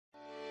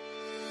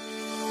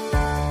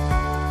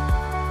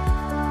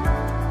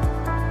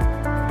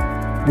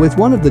With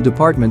one of the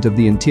Department of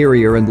the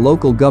Interior and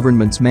local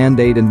government's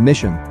mandate and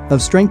mission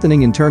of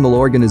strengthening internal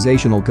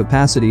organizational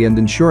capacity and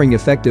ensuring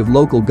effective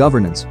local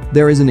governance,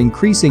 there is an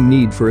increasing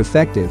need for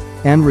effective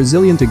and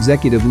resilient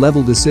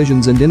executive-level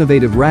decisions and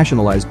innovative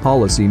rationalized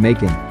policy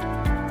making.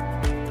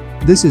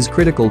 This is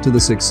critical to the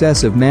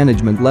success of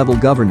management-level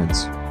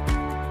governance.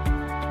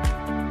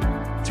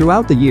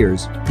 Throughout the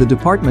years, the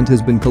department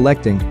has been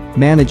collecting,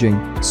 managing,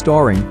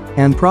 storing,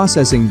 and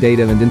processing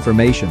data and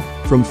information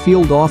from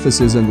field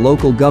offices and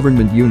local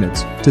government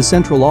units to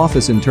central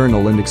office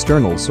internal and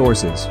external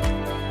sources.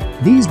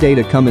 These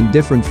data come in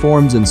different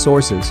forms and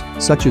sources,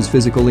 such as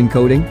physical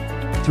encoding,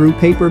 through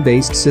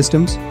paper-based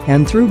systems,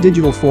 and through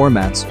digital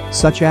formats,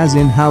 such as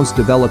in-house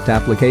developed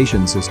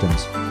application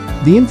systems.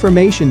 The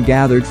information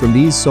gathered from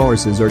these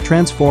sources are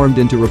transformed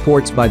into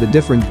reports by the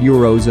different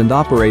bureaus and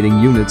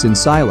operating units in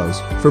silos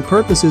for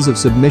purposes of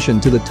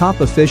submission to the top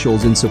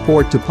officials in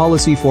support to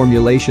policy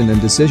formulation and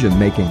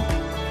decision-making.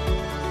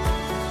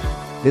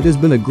 It has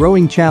been a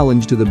growing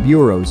challenge to the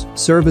bureaus,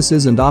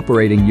 services and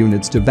operating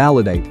units to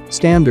validate,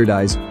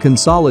 standardize,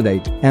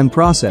 consolidate, and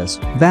process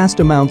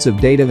vast amounts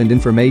of data and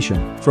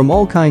information from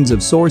all kinds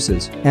of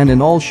sources and in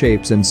all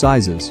shapes and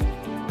sizes.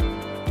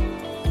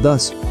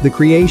 Thus, the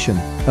creation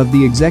of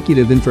the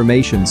Executive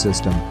Information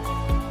System.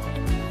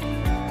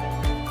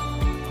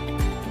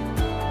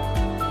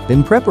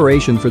 In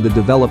preparation for the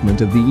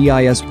development of the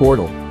EIS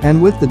portal,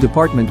 and with the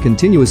department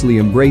continuously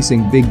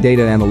embracing big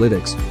data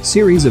analytics,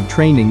 series of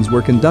trainings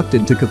were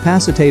conducted to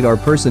capacitate our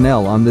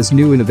personnel on this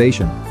new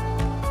innovation.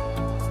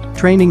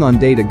 Training on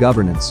data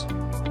governance.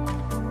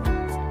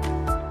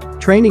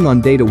 Training on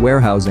data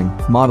warehousing,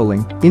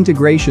 modeling,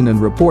 integration and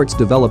reports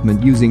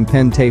development using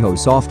Pentejo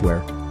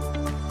software.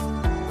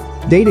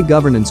 Data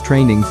governance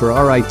training for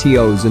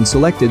RITOs and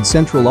selected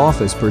central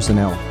office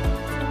personnel.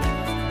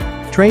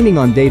 Training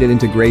on data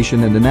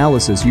integration and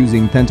analysis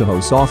using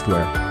Pentejo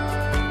software.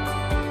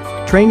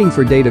 Training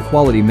for data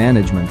quality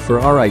management for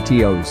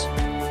RITOs.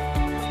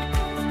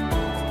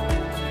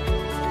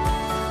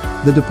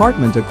 The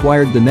department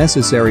acquired the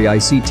necessary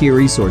ICT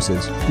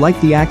resources, like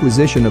the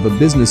acquisition of a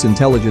business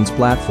intelligence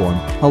platform,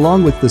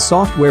 along with the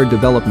software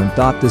development.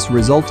 This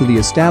result to the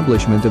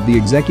establishment of the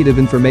Executive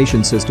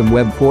Information System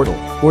web portal,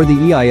 or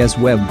the EIS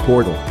web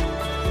portal.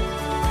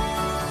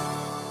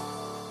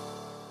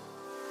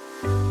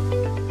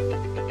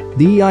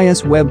 The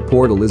EIS web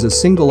portal is a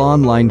single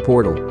online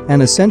portal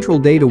and a central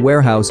data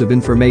warehouse of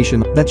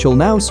information that shall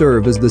now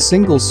serve as the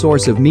single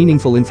source of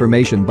meaningful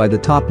information by the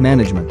top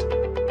management.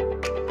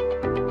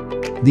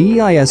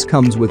 The EIS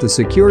comes with a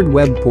secured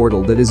web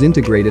portal that is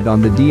integrated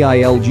on the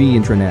DILG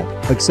intranet,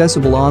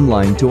 accessible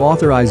online to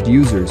authorized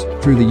users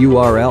through the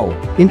URL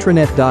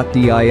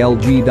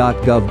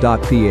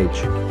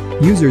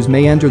intranet.dilg.gov.ph. Users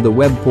may enter the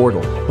web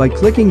portal by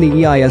clicking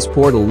the EIS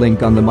portal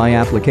link on the My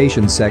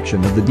Applications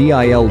section of the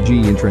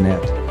DILG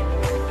intranet.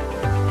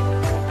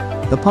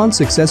 Upon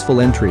successful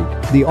entry,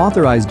 the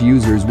authorized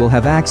users will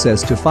have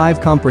access to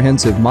 5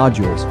 comprehensive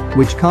modules,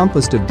 which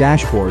consist of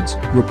dashboards,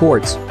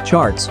 reports,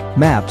 charts,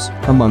 maps,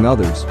 among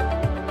others.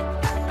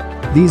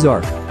 These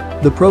are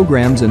the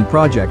Programs and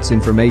Projects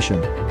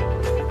Information,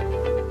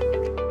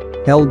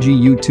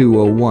 LGU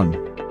 201,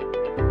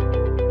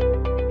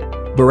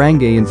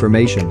 Barangay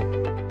Information,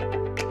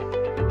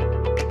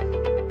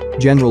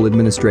 General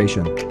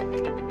Administration,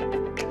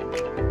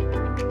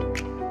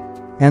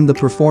 and the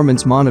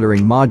Performance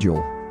Monitoring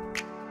module.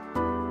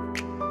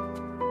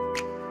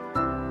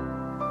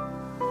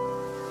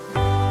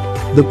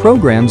 The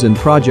Programs and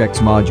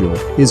Projects module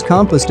is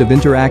composed of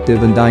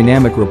interactive and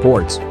dynamic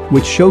reports,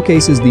 which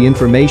showcases the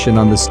information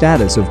on the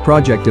status of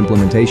project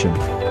implementation.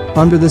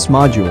 Under this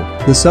module,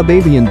 the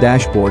Subavian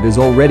dashboard is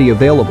already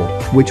available,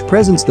 which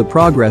presents the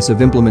progress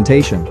of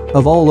implementation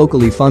of all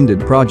locally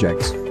funded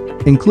projects,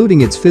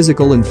 including its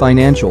physical and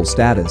financial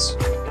status.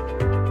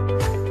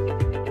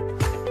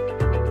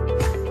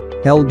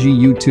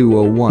 LGU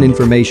 201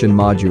 Information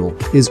module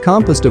is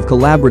composed of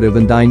collaborative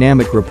and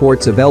dynamic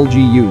reports of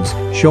LGUs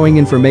showing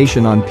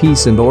information on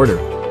peace and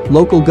order,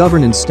 local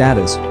governance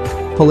status,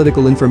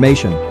 political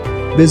information,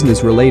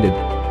 business-related,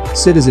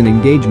 citizen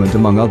engagement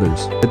among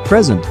others. At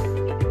present,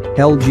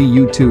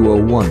 LGU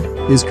 201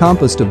 is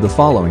composed of the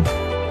following.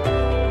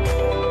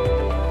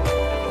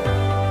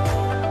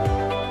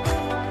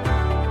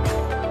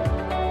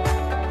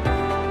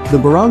 The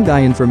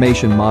Barangay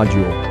Information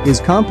module is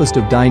composed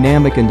of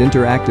dynamic and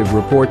interactive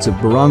reports of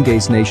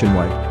barangays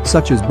nationwide,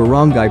 such as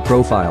barangay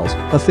profiles,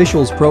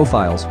 officials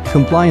profiles,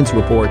 compliance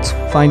reports,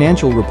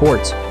 financial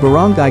reports,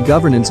 barangay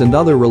governance and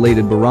other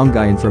related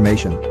barangay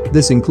information.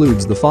 This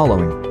includes the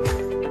following.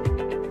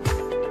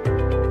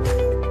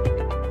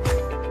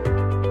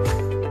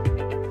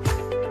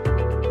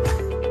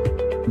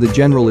 The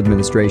General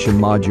Administration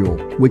module,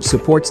 which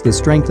supports the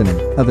strengthening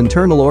of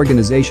internal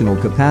organizational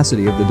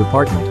capacity of the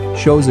department,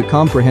 shows a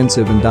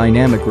comprehensive and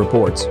dynamic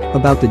reports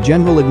about the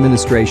general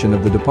administration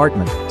of the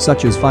department,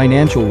 such as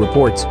financial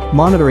reports,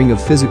 monitoring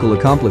of physical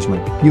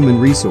accomplishment,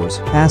 human resource,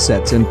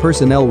 assets and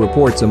personnel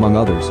reports among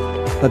others.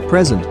 At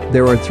present,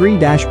 there are 3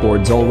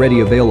 dashboards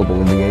already available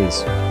in the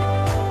ACE.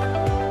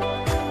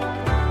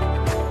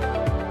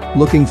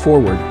 Looking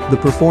forward, the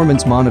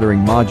performance monitoring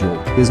module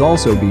is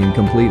also being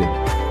completed.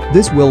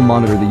 This will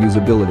monitor the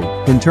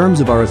usability in terms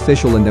of our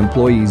official and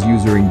employees'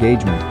 user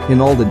engagement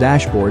in all the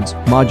dashboards,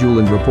 module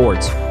and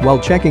reports while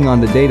checking on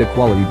the data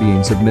quality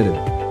being submitted.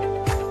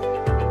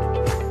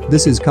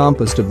 This is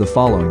composed of the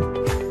following.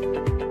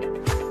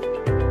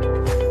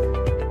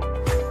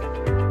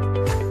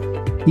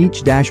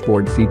 Each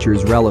dashboard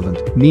features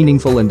relevant,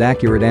 meaningful and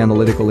accurate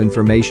analytical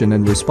information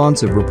and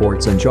responsive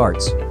reports and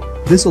charts.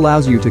 This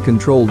allows you to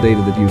control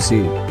data that you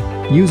see.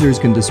 Users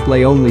can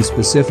display only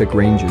specific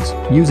ranges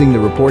using the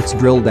report's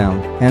drill down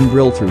and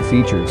drill through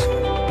features.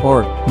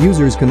 Or,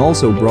 users can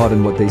also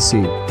broaden what they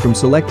see from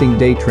selecting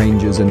date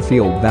ranges and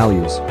field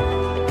values.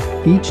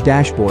 Each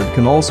dashboard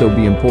can also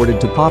be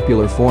imported to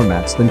popular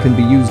formats that can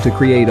be used to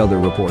create other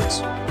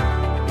reports.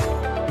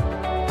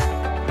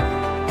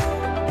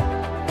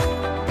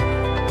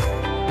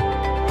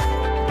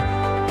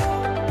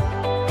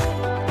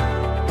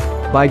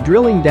 By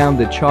drilling down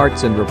the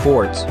charts and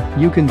reports,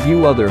 you can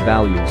view other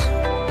values.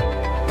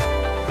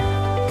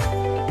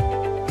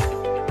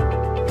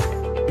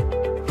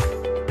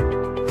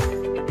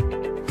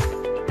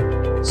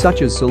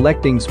 Such as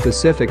selecting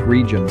specific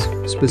regions,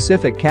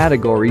 specific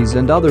categories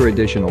and other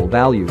additional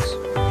values.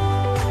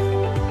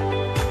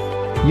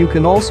 You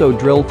can also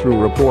drill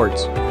through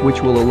reports,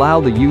 which will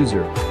allow the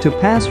user to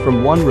pass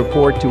from one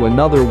report to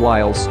another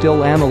while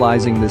still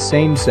analyzing the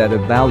same set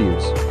of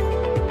values.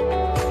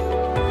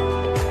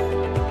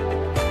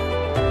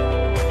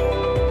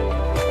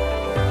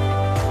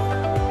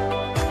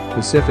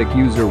 Specific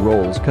user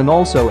roles can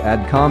also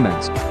add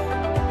comments,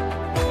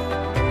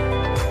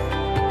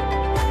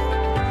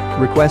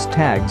 request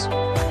tags,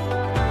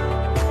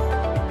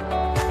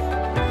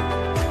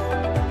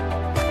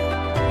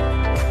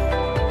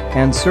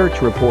 and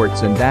search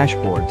reports and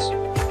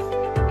dashboards.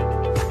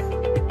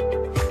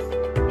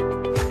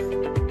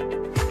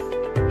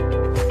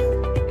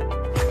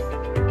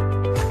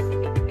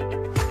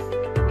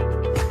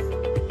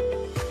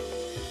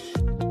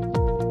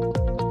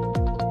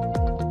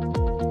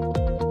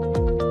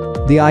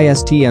 The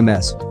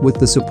ISTMS, with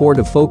the support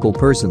of focal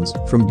persons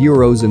from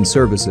bureaus and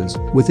services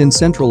within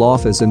central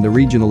office and the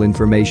regional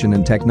information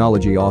and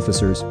technology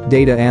officers,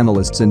 data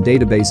analysts and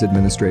database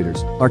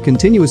administrators, are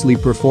continuously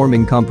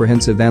performing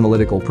comprehensive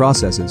analytical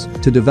processes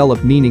to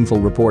develop meaningful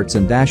reports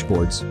and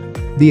dashboards.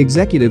 The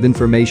Executive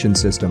Information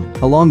System,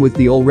 along with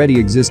the already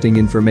existing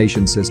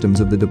information systems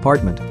of the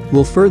department,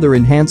 will further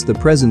enhance the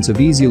presence of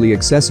easily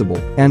accessible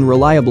and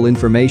reliable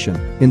information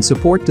in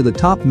support to the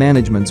top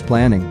management's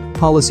planning,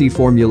 policy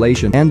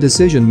formulation and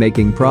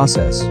decision-making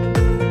process.